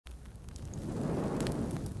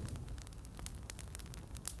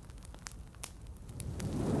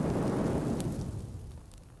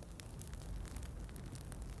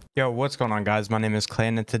Yo, what's going on, guys? My name is Klay,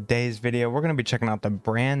 and in today's video we're going to be checking out the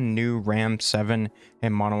brand new Ram 7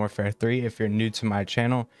 in Modern Warfare 3. If you're new to my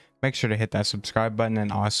channel, make sure to hit that subscribe button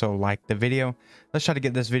and also like the video. Let's try to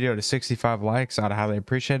get this video to 65 likes. I'd highly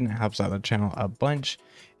appreciate it. It helps out the channel a bunch.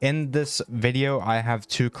 In this video I have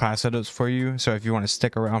two class setups for you, so if you want to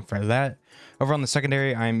stick around for that. Over on the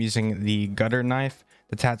secondary, I am using the gutter knife.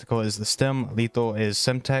 The tactical is the stem, lethal is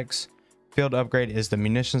Semtex, field upgrade is the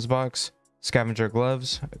munitions box, scavenger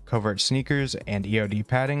gloves, covert sneakers, and EOD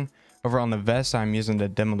padding. Over on the vest, I'm using the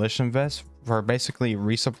demolition vest for basically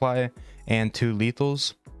resupply and two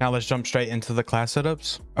lethals. Now let's jump straight into the class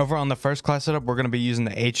setups. Over on the first class setup, we're going to be using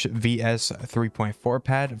the HVS 3.4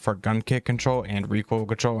 pad for gun kick control and recoil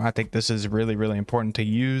control. I think this is really important to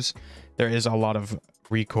use. There is a lot of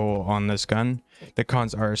recoil on this gun. The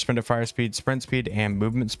cons are sprint fire speed, sprint speed, and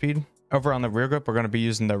movement speed. Over on the rear grip, we're going to be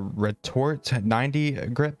using the Retort 90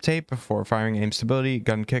 grip tape for firing aim stability,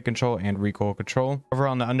 gun kick control, and recoil control. Over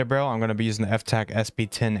on the underbarrel, I'm going to be using the FTAC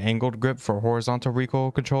SP10 angled grip for horizontal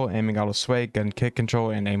recoil control, aiming out of sway, gun kick control,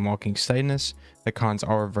 and aim walking steadiness. The cons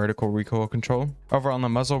are vertical recoil control. Over on the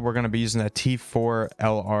muzzle, we're going to be using a T4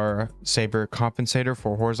 LR Saber compensator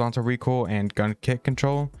for horizontal recoil and gun kick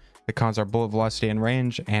control. The cons are bullet velocity and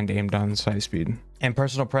range, and aim down sight speed. And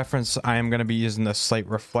personal preference, I am going to be using the slate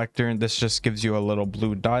reflector. This just gives you a little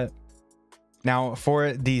blue dot. Now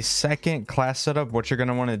for the second class setup, what you're going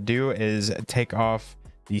to want to do is take off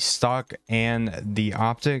the stock and the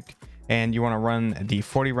optic, and you want to run the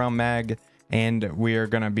 40 round mag, and we are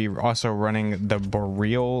going to be also running the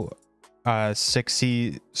Boreal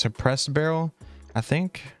 6C suppressed barrel. I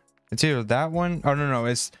think it's either that one. Oh no,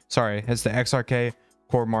 it's the XRK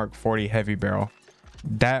Core Mark 40 heavy barrel.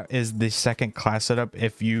 That is the second class setup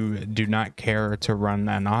if you do not care to run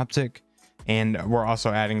an optic, and we're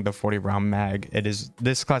also adding the 40 round mag.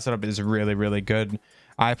 This class setup is really good.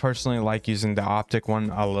 I personally like using the optic one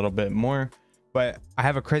a little bit more, but I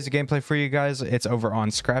have a crazy gameplay for you guys. It's over on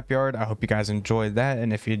Scrapyard. I hope you guys enjoyed that,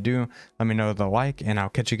 and if you do, let me know with a like, and I'll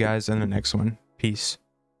catch you guys in the next one. Peace.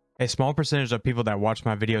 A small percentage of people that watch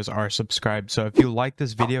my videos are subscribed, so if you like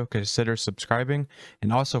this video, consider subscribing,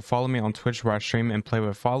 and also follow me on Twitch where I stream and play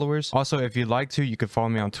with followers. Also, if you'd like to, you can follow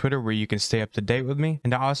me on Twitter where you can stay up to date with me,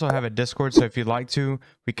 and I also have a Discord, so if you'd like to,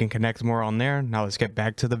 we can connect more on there. Now let's get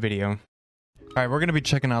back to the video. Alright, we're going to be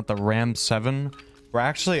checking out the Ram 7. We're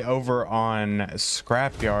actually over on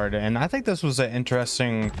Scrapyard, and I think this was an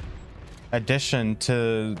interesting addition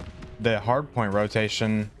to the hardpoint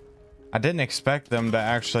rotation. I didn't expect them to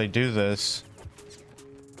actually do this.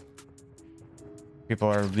 People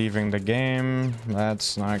are leaving the game.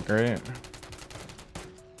 That's not great.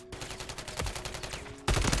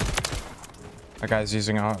 That guy's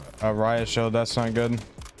using a riot shield. That's not good.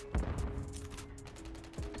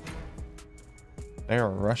 They are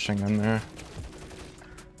rushing in there.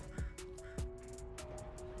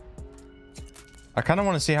 I kind of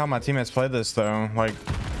want to see how my teammates play this though, like,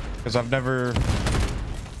 because I've never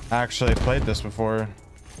actually played this before.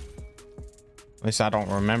 At least I don't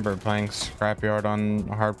remember playing Scrapyard on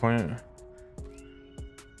hardpoint.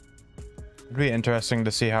 It'd be interesting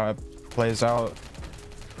to see how it plays out.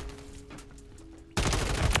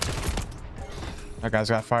 That guy's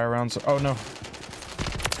got fire rounds. Oh no.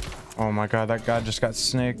 Oh my god, that guy just got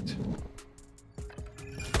snaked.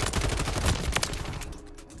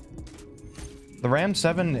 The Ram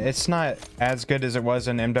 7, it's not as good as it was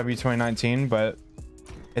in MW 2019, but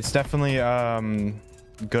it's definitely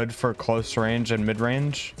good for close range and mid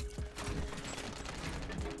range.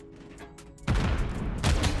 I'm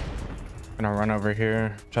gonna run over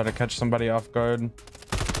here, try to catch somebody off guard.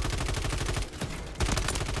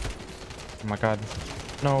 Oh my god,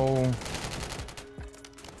 no.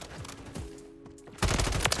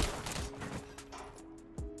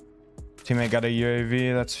 Teammate got a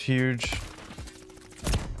UAV, that's huge.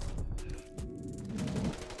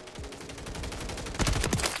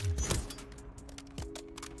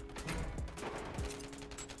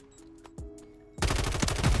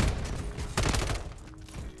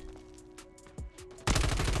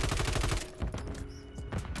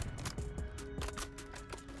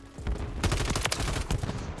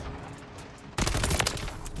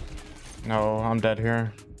 No, I'm dead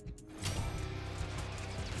here.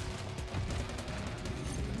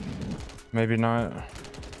 Maybe not.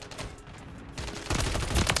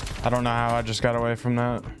 I don't know how I just got away from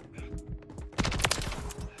that.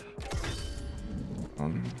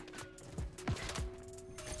 I'm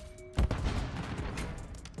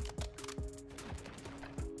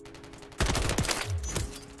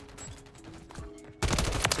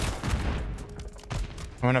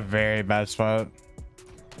in a very bad spot.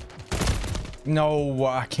 No,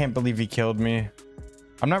 I can't believe he killed me.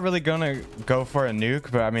 I'm not really gonna go for a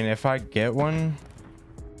nuke, but I mean, if I get one,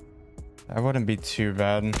 that wouldn't be too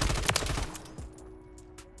bad.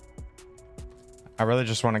 I really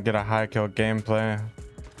just want to get a high kill gameplay.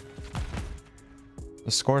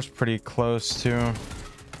 The score's pretty close too.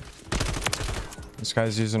 This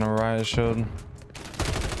guy's using a riot shield.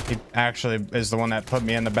 He actually is the one that put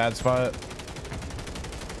me in the bad spot.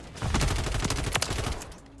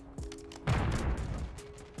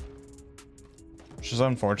 Which is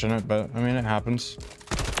unfortunate, but I mean, it happens.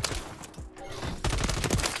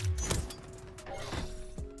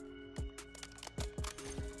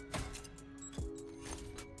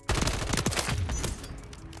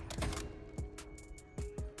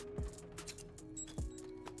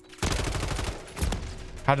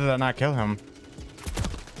 How did that not kill him?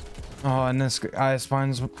 Oh, and this guy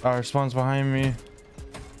spawns behind me.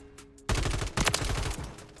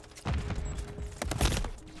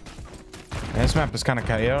 This map is kind of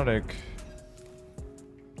chaotic.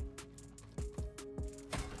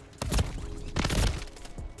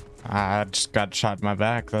 I just got shot in my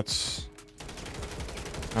back. That's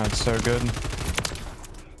not so good.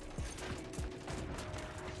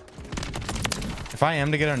 If I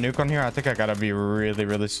am to get a nuke on here, I think I gotta be really,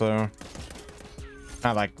 really slow.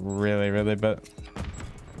 Not like really, but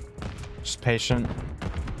just patient.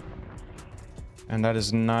 And that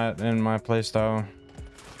is not in my playstyle.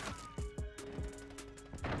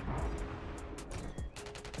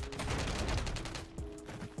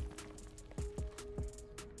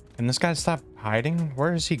 Can this guy stop hiding?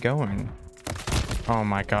 Where is he going? Oh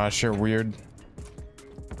my gosh, you're weird.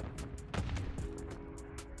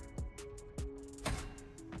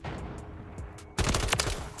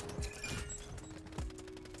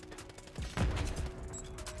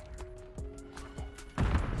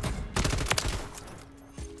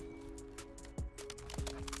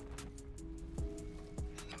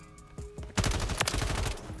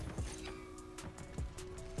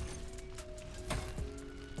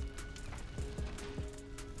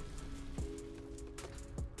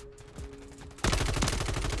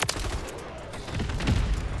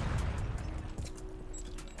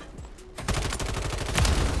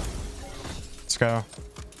 Let's go.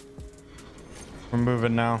 We're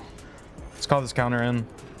moving now. Let's call this counter in.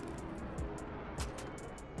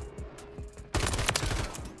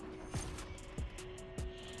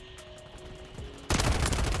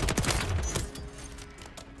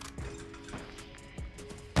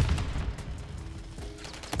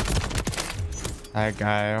 That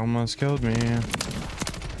guy almost killed me.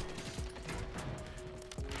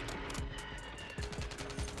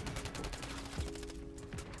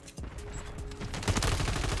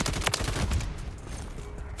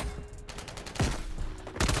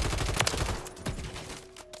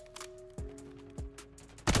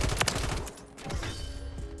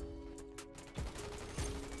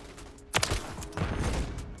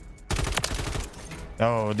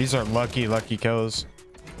 Oh, these are lucky kills.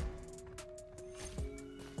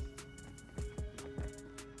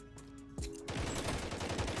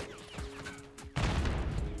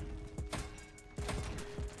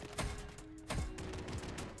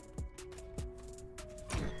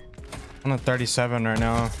 I'm on 37 right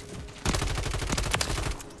now.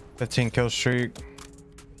 15 kill streak.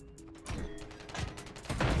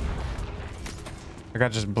 That guy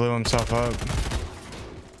just blew himself up.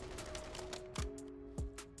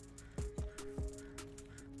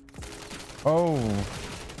 Oh, I'm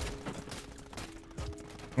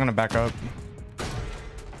gonna back up.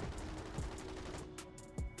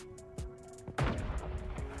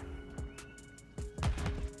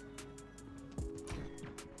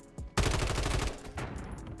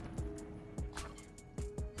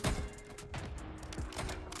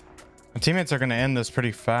 My teammates are gonna end this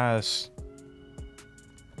pretty fast.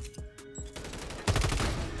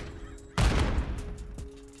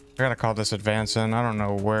 I gotta call this advancing. I don't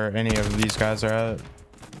know where any of these guys are at.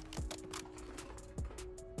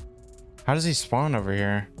 How does he spawn over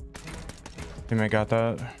here? Teammate got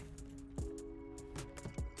that.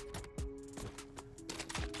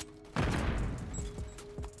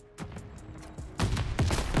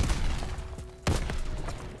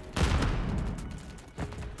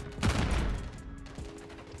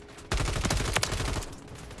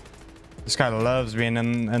 This guy loves being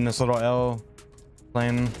in this little L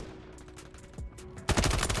lane.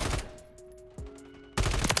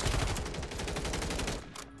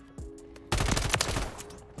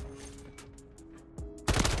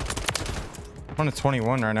 I'm on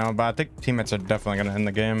 21 right now, but I think teammates are definitely gonna end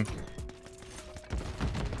the game.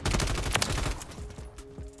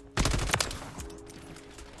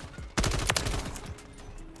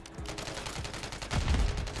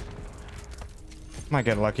 Might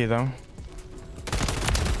get lucky though.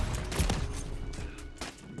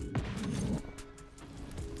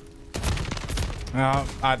 Oh,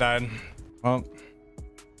 I died. Well,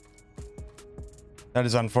 that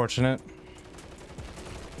is unfortunate.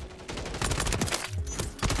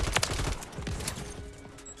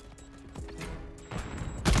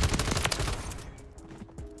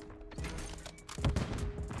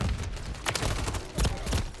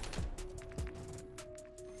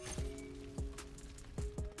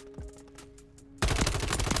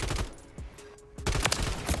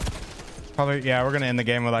 Probably, yeah, we're gonna end the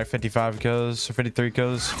game with like 55 kills or 53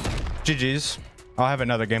 kills. GG's. I'll have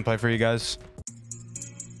another gameplay for you guys.